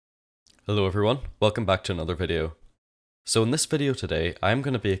Hello everyone, welcome back to another video. So in this video today, I'm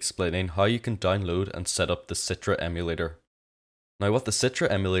going to be explaining how you can download and set up the Citra Emulator. Now what the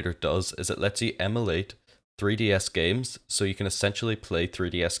Citra Emulator does is it lets you emulate 3DS games, so you can essentially play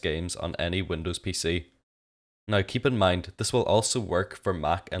 3DS games on any Windows PC. Now keep in mind, this will also work for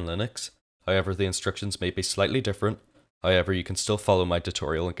Mac and Linux, however the instructions may be slightly different, however you can still follow my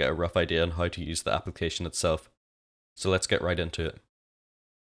tutorial and get a rough idea on how to use the application itself. So let's get right into it.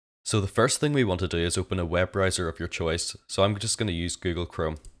 So the first thing we want to do is open a web browser of your choice, so I'm just going to use Google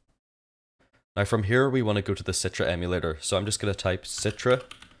Chrome. Now from here we want to go to the Citra Emulator, so I'm just going to type Citra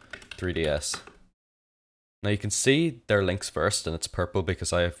 3DS. Now you can see their links first, and it's purple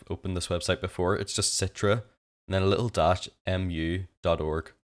because I have opened this website before. It's just Citra, and then a little dash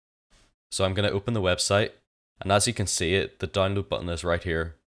mu.org. So I'm going to open the website, and as you can see the download button is right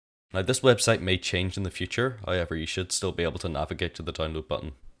here. Now this website may change in the future, however you should still be able to navigate to the download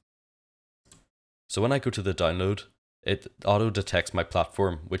button. So when I go to the download, it auto-detects my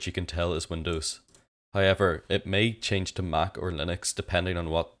platform, which you can tell is Windows. However, it may change to Mac or Linux depending on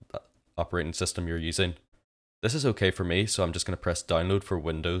what operating system you're using. This is okay for me, so I'm just going to press download for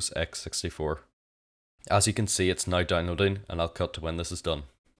Windows x64. As you can see, it's now downloading, and I'll cut to when this is done.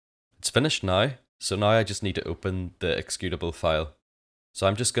 It's finished now, so now I just need to open the executable file. So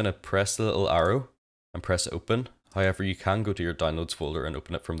I'm just going to press the little arrow and press open. However, you can go to your downloads folder and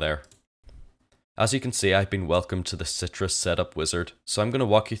open it from there. As you can see, I've been welcomed to the Citra setup wizard, so I'm going to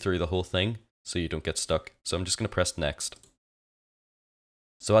walk you through the whole thing so you don't get stuck. So I'm just going to press next.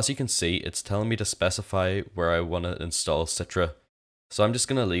 So as you can see, it's telling me to specify where I want to install Citra. So I'm just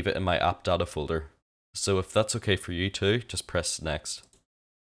going to leave it in my app data folder. So if that's okay for you too, just press next.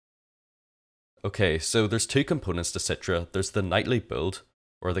 Okay, so there's two components to Citra. There's the nightly build,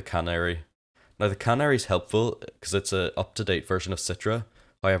 or the Canary. Now the Canary is helpful because it's an up-to-date version of Citra.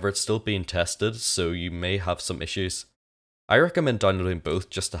 However, it's still being tested, so you may have some issues. I recommend downloading both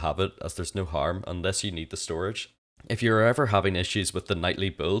just to have it, as there's no harm unless you need the storage. If you're ever having issues with the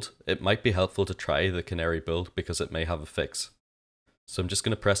nightly build, it might be helpful to try the Canary build because it may have a fix. So I'm just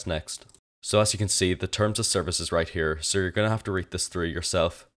going to press next. So as you can see, the terms of service is right here, so you're going to have to read this through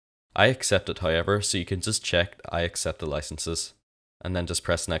yourself. I accept it, however, so you can just check I accept the licenses, and then just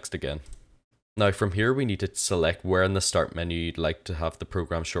press next again. Now from here we need to select where in the start menu you'd like to have the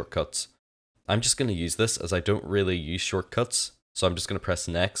program shortcuts. I'm just going to use this as I don't really use shortcuts, so I'm just going to press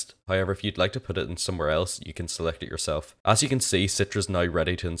next. However, if you'd like to put it in somewhere else, you can select it yourself. As you can see, Citra is now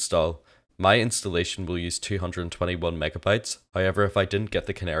ready to install. My installation will use 221 megabytes. However, if I didn't get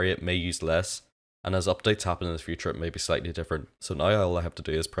the Canary, it may use less, and as updates happen in the future, it may be slightly different. So now all I have to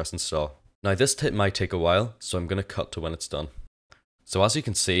do is press install. Now this might take a while, so I'm going to cut to when it's done. So as you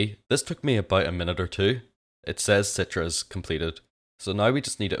can see, this took me about a minute or two. It says Citra is completed. So now we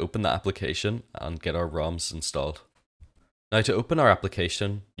just need to open the application and get our ROMs installed. Now to open our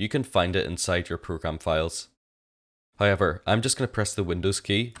application, you can find it inside your program files. However, I'm just going to press the Windows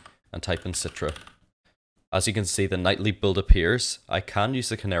key and type in Citra. As you can see, the nightly build appears. I can use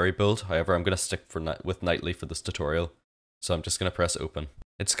the Canary build, however I'm going to stick with nightly for this tutorial. So I'm just going to press open.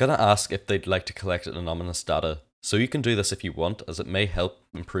 It's going to ask if they'd like to collect anonymous data. So you can do this if you want, as it may help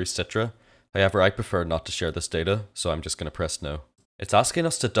improve Citra. However, I prefer not to share this data, so I'm just going to press no. It's asking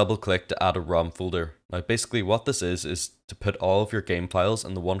us to double click to add a ROM folder. Now basically what this is to put all of your game files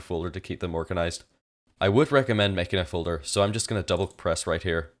in the one folder to keep them organized. I would recommend making a folder, so I'm just going to double press right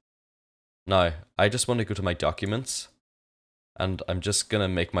here. Now, I just want to go to my documents, and I'm just going to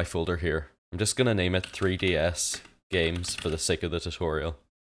make my folder here. I'm just going to name it 3DS Games for the sake of the tutorial.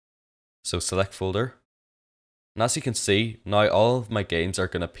 So select folder. And as you can see, now all of my games are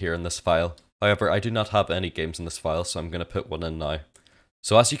going to appear in this file. However, I do not have any games in this file, so I'm going to put one in now.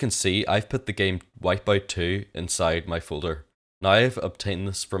 So as you can see, I've put the game Wipeout 2 inside my folder. Now I've obtained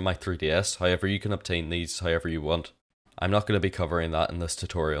this from my 3DS, however you can obtain these however you want. I'm not going to be covering that in this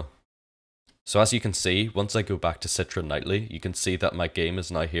tutorial. So as you can see, once I go back to Citra Nightly, you can see that my game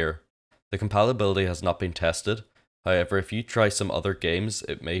is now here. The compatibility has not been tested. However, if you try some other games,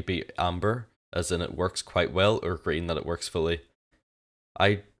 it may be amber, as in it works quite well, or green that it works fully.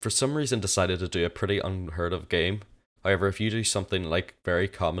 I, for some reason, decided to do a pretty unheard of game. However, if you do something like very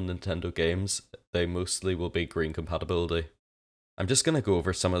common Nintendo games, they mostly will be green compatibility. I'm just going to go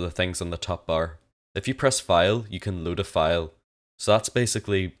over some of the things on the top bar. If you press file, you can load a file. So that's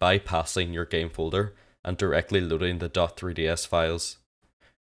basically bypassing your game folder and directly loading the .3ds files.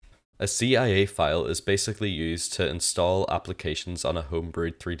 A CIA file is basically used to install applications on a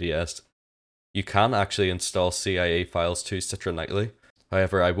homebrewed 3DS. You can actually install CIA files to Citra Nightly.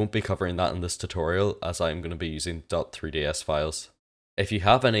 However, I won't be covering that in this tutorial as I'm going to be using .3ds files. If you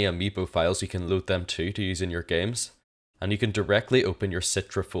have any amiibo files, you can load them too to use in your games, and you can directly open your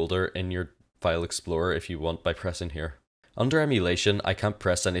Citra folder in your file explorer if you want by pressing here. Under emulation, I can't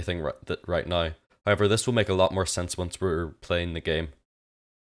press anything right now. However, this will make a lot more sense once we're playing the game.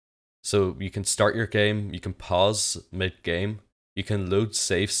 So you can start your game, you can pause mid-game, you can load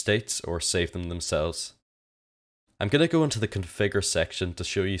save states or save them themselves. I'm going to go into the configure section to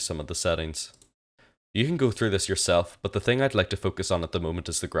show you some of the settings. You can go through this yourself, but the thing I'd like to focus on at the moment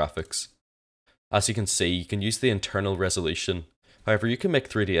is the graphics. As you can see, you can use the internal resolution. However, you can make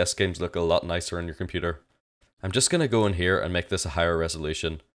 3DS games look a lot nicer on your computer. I'm just going to go in here and make this a higher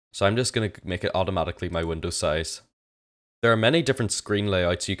resolution, so I'm just going to make it automatically my window size. There are many different screen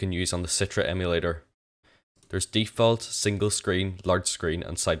layouts you can use on the Citra Emulator. There's default, single screen, large screen,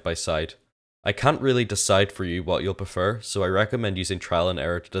 and side by side. I can't really decide for you what you'll prefer, so I recommend using trial and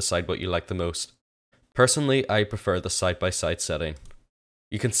error to decide what you like the most. Personally, I prefer the side by side setting.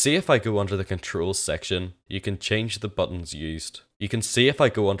 You can see if I go under the controls section, you can change the buttons used. You can see if I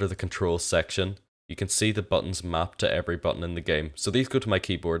go under the controls section, you can see the buttons mapped to every button in the game, so these go to my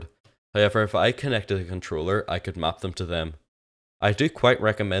keyboard. However, if I connected a controller, I could map them to them. I do quite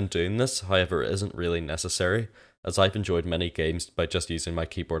recommend doing this, however it isn't really necessary, as I've enjoyed many games by just using my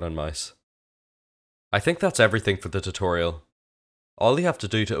keyboard and mouse. I think that's everything for the tutorial. All you have to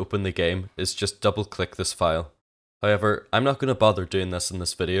do to open the game is just double click this file. However, I'm not going to bother doing this in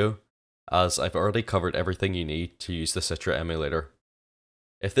this video, as I've already covered everything you need to use the Citra Emulator.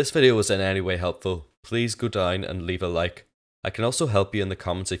 If this video was in any way helpful, please go down and leave a like. I can also help you in the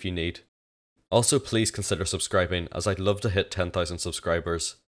comments if you need. Also, please consider subscribing, as I'd love to hit 10,000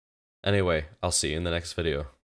 subscribers. Anyway, I'll see you in the next video.